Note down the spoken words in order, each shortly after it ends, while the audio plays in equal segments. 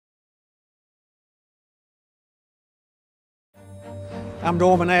I'm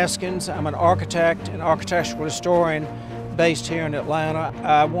Norman Askins. I'm an architect and architectural historian based here in Atlanta.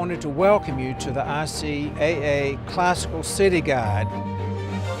 I wanted to welcome you to the ICAA Classical City Guide.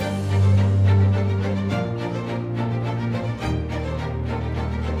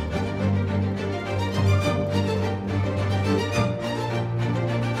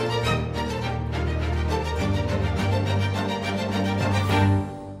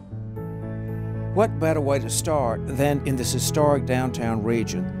 What better way to start than in this historic downtown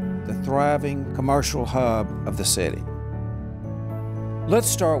region, the thriving commercial hub of the city? Let's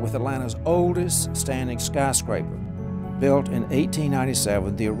start with Atlanta's oldest standing skyscraper. Built in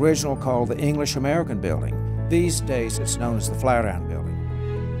 1897, the original called the English American Building. These days it's known as the Flatiron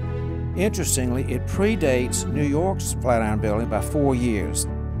Building. Interestingly, it predates New York's Flatiron Building by 4 years.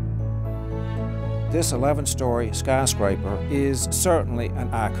 This 11-story skyscraper is certainly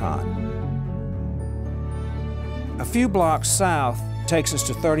an icon. A few blocks south takes us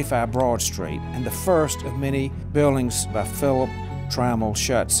to 35 Broad Street and the first of many buildings by Philip Trammell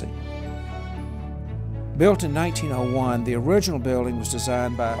Schuetze. Built in 1901, the original building was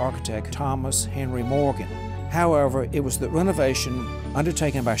designed by architect Thomas Henry Morgan. However, it was the renovation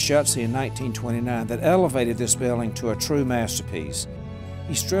undertaken by Schuetze in 1929 that elevated this building to a true masterpiece.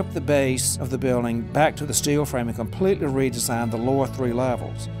 He stripped the base of the building back to the steel frame and completely redesigned the lower 3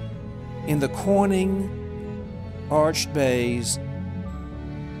 levels. In the Corning arched bays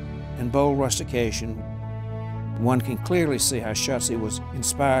and bold rustication, one can clearly see how Schuetze was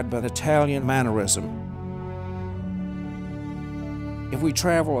inspired by the Italian mannerism. If we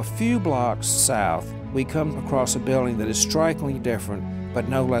travel a few blocks south, we come across a building that is strikingly different but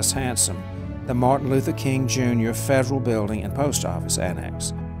no less handsome, the Martin Luther King Jr. Federal Building and Post Office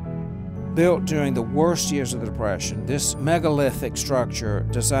Annex. Built during the worst years of the Depression, this megalithic structure,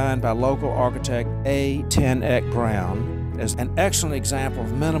 designed by local architect A. Ten Eck Brown, is an excellent example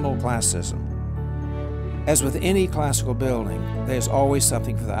of minimal classicism. As with any classical building, there's always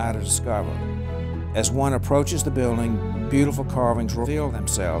something for the eye to discover. As one approaches the building, beautiful carvings reveal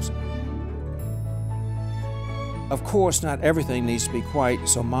themselves. Of course, not everything needs to be quite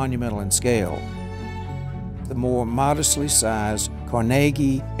so monumental in scale. The more modestly sized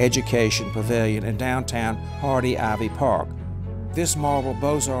Carnegie Education Pavilion in downtown Hardy Ivy Park. This marble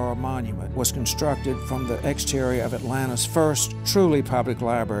Beaux-Arts monument was constructed from the exterior of Atlanta's first truly public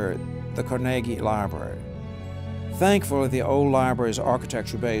library, the Carnegie Library. Thankfully, the old library's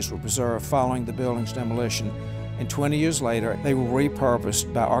architectural base were preserved following the building's demolition, and 20 years later, they were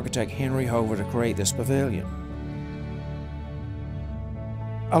repurposed by architect Henry Hoover to create this pavilion.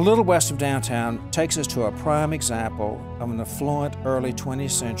 A little west of downtown takes us to a prime example of an affluent early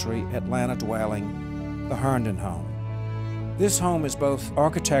 20th century Atlanta dwelling, the Herndon home. This home is both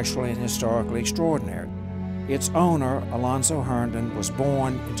architecturally and historically extraordinary. Its owner, Alonzo Herndon, was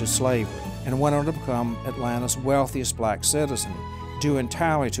born into slavery and went on to become Atlanta's wealthiest black citizen, due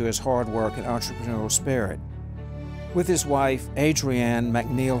entirely to his hard work and entrepreneurial spirit. With his wife, Adrienne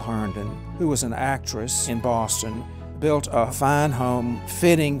McNeil Herndon, who was an actress in Boston, built a fine home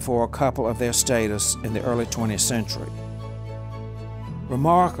fitting for a couple of their status in the early 20th century.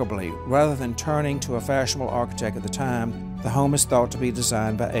 Remarkably, rather than turning to a fashionable architect at the time, the home is thought to be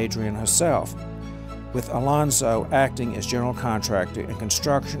designed by Adrienne herself, with Alonzo acting as general contractor and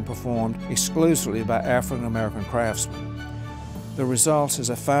construction performed exclusively by African-American craftsmen. The result is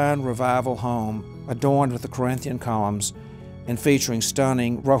a fine revival home adorned with the Corinthian columns and featuring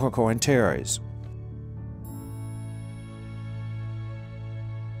stunning Rococo interiors.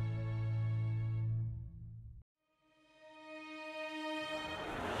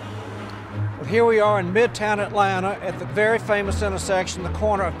 Here we are in Midtown Atlanta at the very famous intersection, the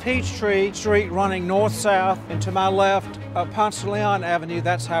corner of Peachtree Street running north-south, and to my left, Ponce de Leon Avenue.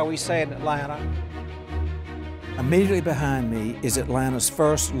 That's how we say it in Atlanta. Immediately behind me is Atlanta's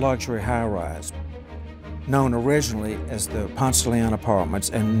first luxury high-rise, known originally as the Ponce de Leon Apartments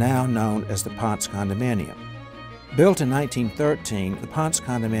and now known as the Ponce Condominium. Built in 1913, the Ponce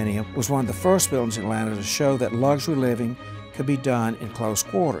Condominium was one of the first buildings in Atlanta to show that luxury living could be done in close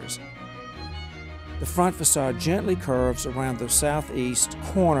quarters. The front facade gently curves around the southeast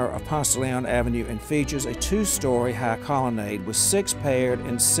corner of Ponce de Leon Avenue and features a 2-story high colonnade with 6 paired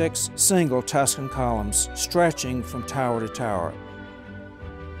and 6 single Tuscan columns stretching from tower to tower.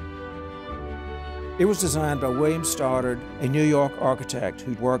 It was designed by William Stoddard, a New York architect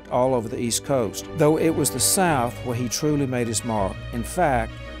who'd worked all over the East Coast, though it was the South where he truly made his mark. In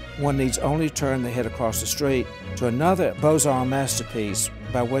fact, one needs only turn the head across the street to another Beaux-Arts masterpiece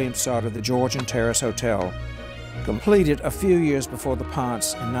by William Stoddard, the Georgian Terrace Hotel, completed a few years before the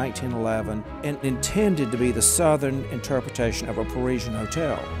Ponce in 1911 and intended to be the southern interpretation of a Parisian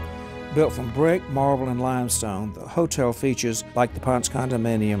hotel. Built from brick, marble, and limestone, the hotel features, like the Ponce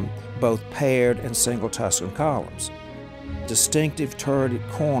condominium, both paired and single Tuscan columns. Distinctive turreted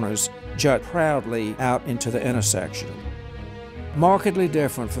corners jut proudly out into the intersection. Markedly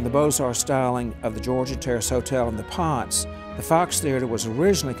different from the Beaux-Arts styling of the Georgia Terrace Hotel and the Ponce, the Fox Theater was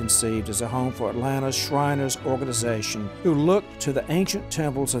originally conceived as a home for Atlanta's Shriners organization, who looked to the ancient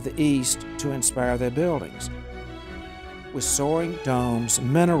temples of the East to inspire their buildings. With soaring domes,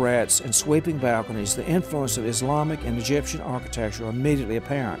 minarets, and sweeping balconies, the influence of Islamic and Egyptian architecture are immediately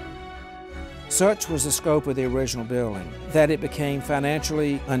apparent. Such was the scope of the original building that it became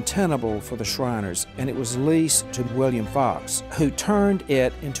financially untenable for the Shriners, and it was leased to William Fox, who turned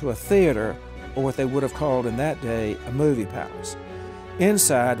it into a theater, or what they would have called in that day a movie palace.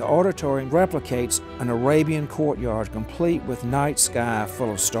 Inside, the auditorium replicates an Arabian courtyard complete with night sky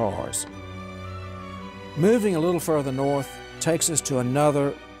full of stars. Moving a little further north takes us to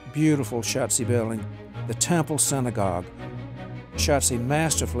another beautiful Schutze building, the Temple Synagogue. Schutze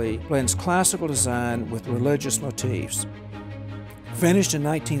masterfully blends classical design with religious motifs. Finished in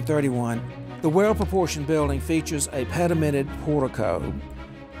 1931, the well-proportioned building features a pedimented portico,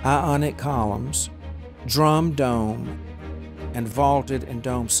 Ionic columns, drum dome, and vaulted and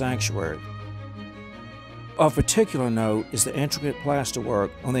domed sanctuary. Of particular note is the intricate plasterwork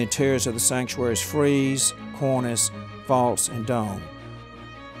on the interiors of the sanctuary's frieze, cornice, vaults, and dome.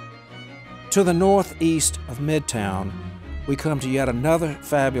 To the northeast of Midtown, we come to yet another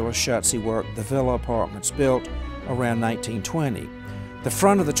fabulous Schutze work, the Villa Apartments, built around 1920. The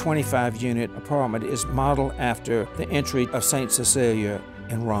front of the 25-unit apartment is modeled after the entry of St. Cecilia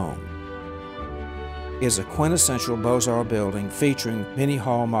in Rome. It is a quintessential Beaux-Arts building featuring many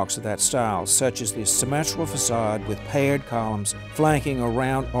hallmarks of that style, such as the symmetrical facade with paired columns flanking a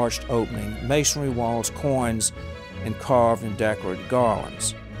round arched opening, masonry walls, coins, and carved and decorated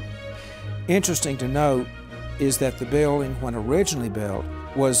garlands. Interesting to note is that the building, when originally built,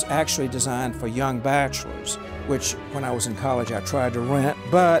 was actually designed for young bachelors, which when I was in college I tried to rent,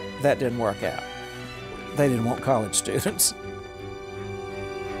 but that didn't work out. They didn't want college students.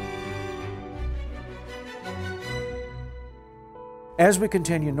 As we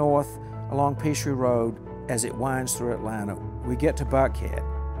continue north along Peachtree Road as it winds through Atlanta, we get to Buckhead,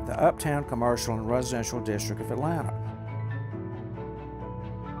 the uptown commercial and residential district of Atlanta.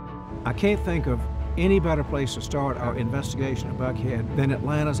 I can't think of any better place to start our investigation of Buckhead than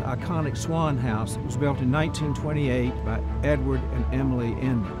Atlanta's iconic Swan House that was built in 1928 by Edward and Emily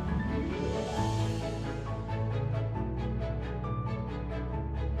Ender.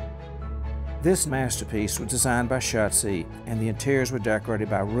 This masterpiece was designed by Schutze, and the interiors were decorated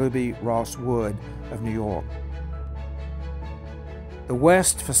by Ruby Ross Wood of New York. The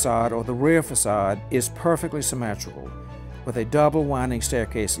west facade, or the rear facade, is perfectly symmetrical, with a double winding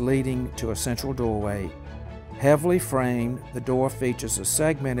staircase leading to a central doorway. Heavily framed, the door features a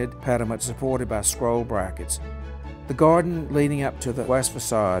segmented pediment supported by scroll brackets. The garden leading up to the west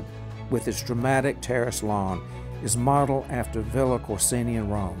facade, with its dramatic terrace lawn, is modeled after Villa Corsini in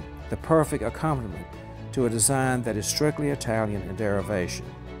Rome, the perfect accompaniment to a design that is strictly Italian in derivation.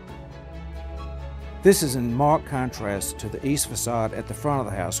 This is in marked contrast to the east facade at the front of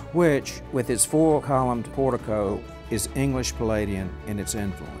the house, which, with its four-columned portico, is English Palladian in its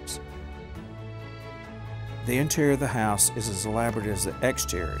influence. The interior of the house is as elaborate as the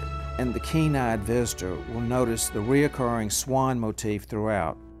exterior, and the keen-eyed visitor will notice the recurring swan motif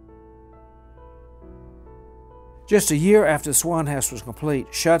throughout. Just a year after the Swan House was complete,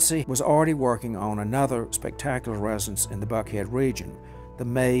 Schutze was already working on another spectacular residence in the Buckhead region, the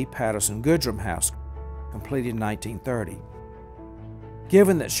May Patterson Goodrum House, completed in 1930.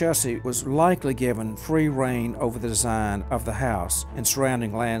 Given that Schutze was likely given free rein over the design of the house and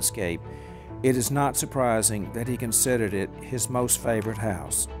surrounding landscape, it is not surprising that he considered it his most favorite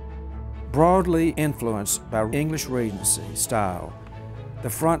house. Broadly influenced by English Regency style, the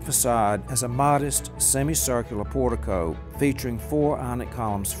front facade has a modest, semicircular portico featuring four Ionic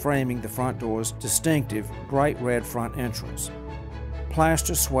columns framing the front door's distinctive bright red front entrance.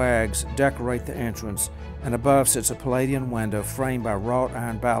 Plaster swags decorate the entrance, and above sits a Palladian window framed by wrought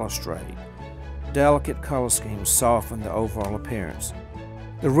iron balustrade. Delicate color schemes soften the overall appearance.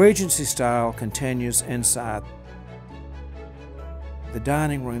 The Regency style continues inside. The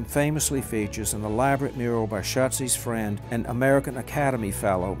dining room famously features an elaborate mural by Schutze's friend and American Academy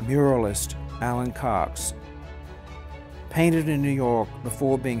Fellow, muralist Alan Cox. Painted in New York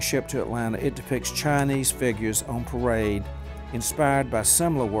before being shipped to Atlanta, it depicts Chinese figures on parade, inspired by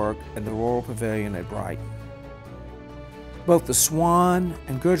similar work in the Royal Pavilion at Brighton. Both the Swan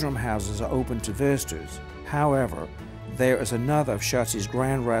and Goodrum houses are open to visitors. However, there is another of Schutz's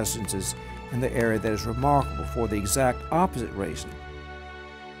grand residences in the area that is remarkable for the exact opposite reason.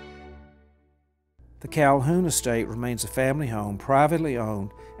 The Calhoun estate remains a family home, privately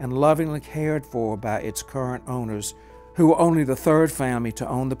owned and lovingly cared for by its current owners, who were only the third family to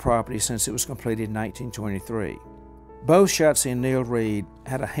own the property since it was completed in 1923. Both Schutz and Neil Reed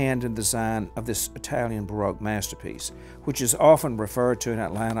had a hand in the design of this Italian Baroque masterpiece, which is often referred to in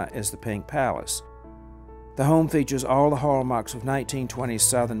Atlanta as the Pink Palace. The home features all the hallmarks of 1920s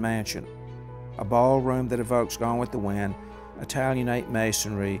Southern mansion: a ballroom that evokes Gone with the Wind, Italianate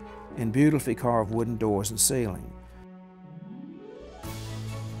masonry, and beautifully carved wooden doors and ceiling.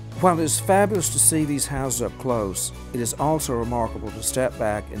 While it is fabulous to see these houses up close, it is also remarkable to step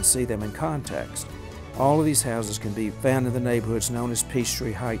back and see them in context. All of these houses can be found in the neighborhoods known as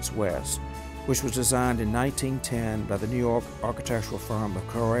Peachtree Heights West, which was designed in 1910 by the New York architectural firm of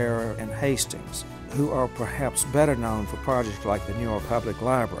Carrera and Hastings, who are perhaps better known for projects like the New York Public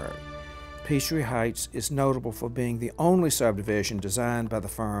Library. Peachtree Heights is notable for being the only subdivision designed by the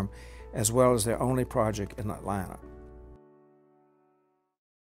firm, as well as their only project in Atlanta.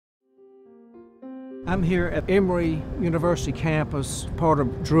 I'm here at Emory University campus, part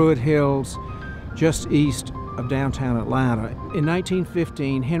of Druid Hills, just east of downtown Atlanta. In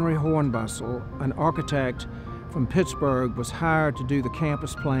 1915, Henry Hornbustle, an architect from Pittsburgh, was hired to do the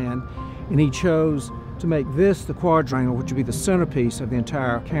campus plan, and he chose to make this the quadrangle, which would be the centerpiece of the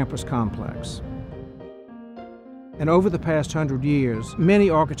entire campus complex. And over the past 100 years, many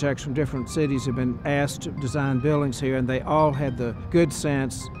architects from different cities have been asked to design buildings here, and they all had the good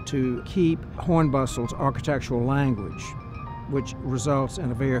sense to keep Hornbustle's architectural language, which results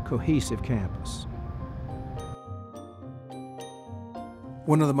in a very cohesive campus.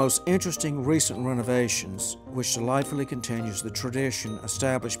 One of the most interesting recent renovations, which delightfully continues the tradition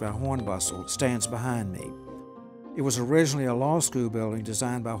established by Hornbustle, stands behind me. It was originally a law school building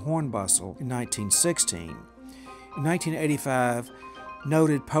designed by Hornbustle in 1916. In 1985,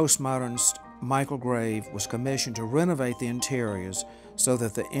 noted postmodernist Michael Grave was commissioned to renovate the interiors so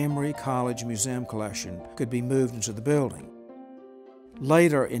that the Emory College Museum collection could be moved into the building.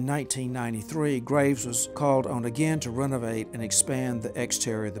 Later, in 1993, Graves was called on again to renovate and expand the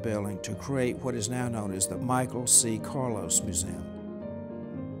exterior of the building to create what is now known as the Michael C. Carlos Museum.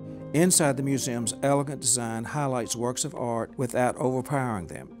 Inside the museum's elegant design highlights works of art without overpowering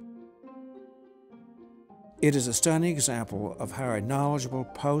them. It is a stunning example of how a knowledgeable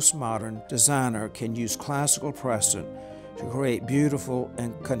postmodern designer can use classical precedent to create beautiful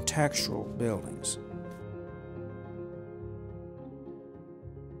and contextual buildings.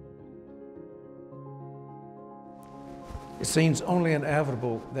 It seems only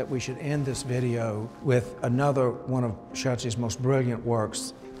inevitable that we should end this video with another one of Schutz's most brilliant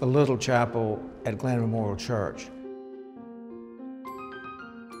works, the Little Chapel at Glen Memorial Church.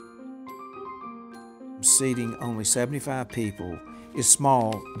 Seating only 75 people is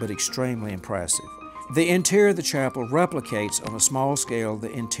small but extremely impressive. The interior of the chapel replicates on a small scale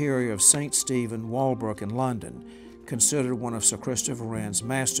the interior of St. Stephen, Walbrook in London, considered one of Sir Christopher Wren's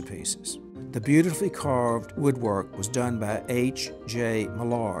masterpieces. The beautifully carved woodwork was done by H.J.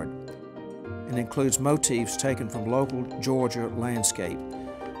 Millard and includes motifs taken from local Georgia landscape,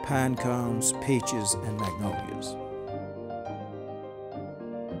 pine cones, peaches, and magnolias.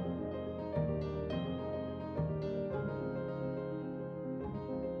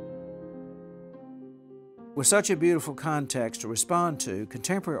 With such a beautiful context to respond to,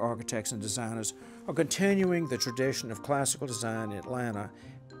 contemporary architects and designers are continuing the tradition of classical design in Atlanta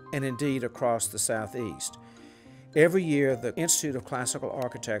and indeed across the Southeast. Every year, the Institute of Classical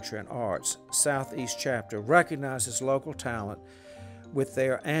Architecture and Arts Southeast Chapter recognizes local talent with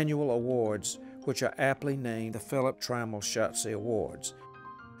their annual awards, which are aptly named the Philip Trammell Schutze Awards.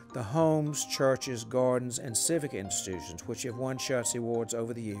 The homes, churches, gardens, and civic institutions which have won Schutze Awards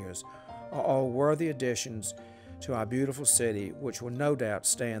over the years are all worthy additions to our beautiful city, which will no doubt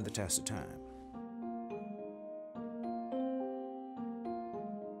stand the test of time.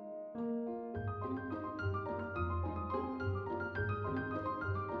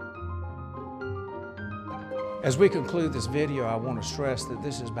 As we conclude this video, I want to stress that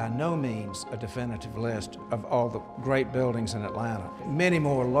this is by no means a definitive list of all the great buildings in Atlanta. Many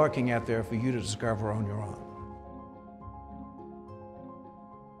more are lurking out there for you to discover on your own.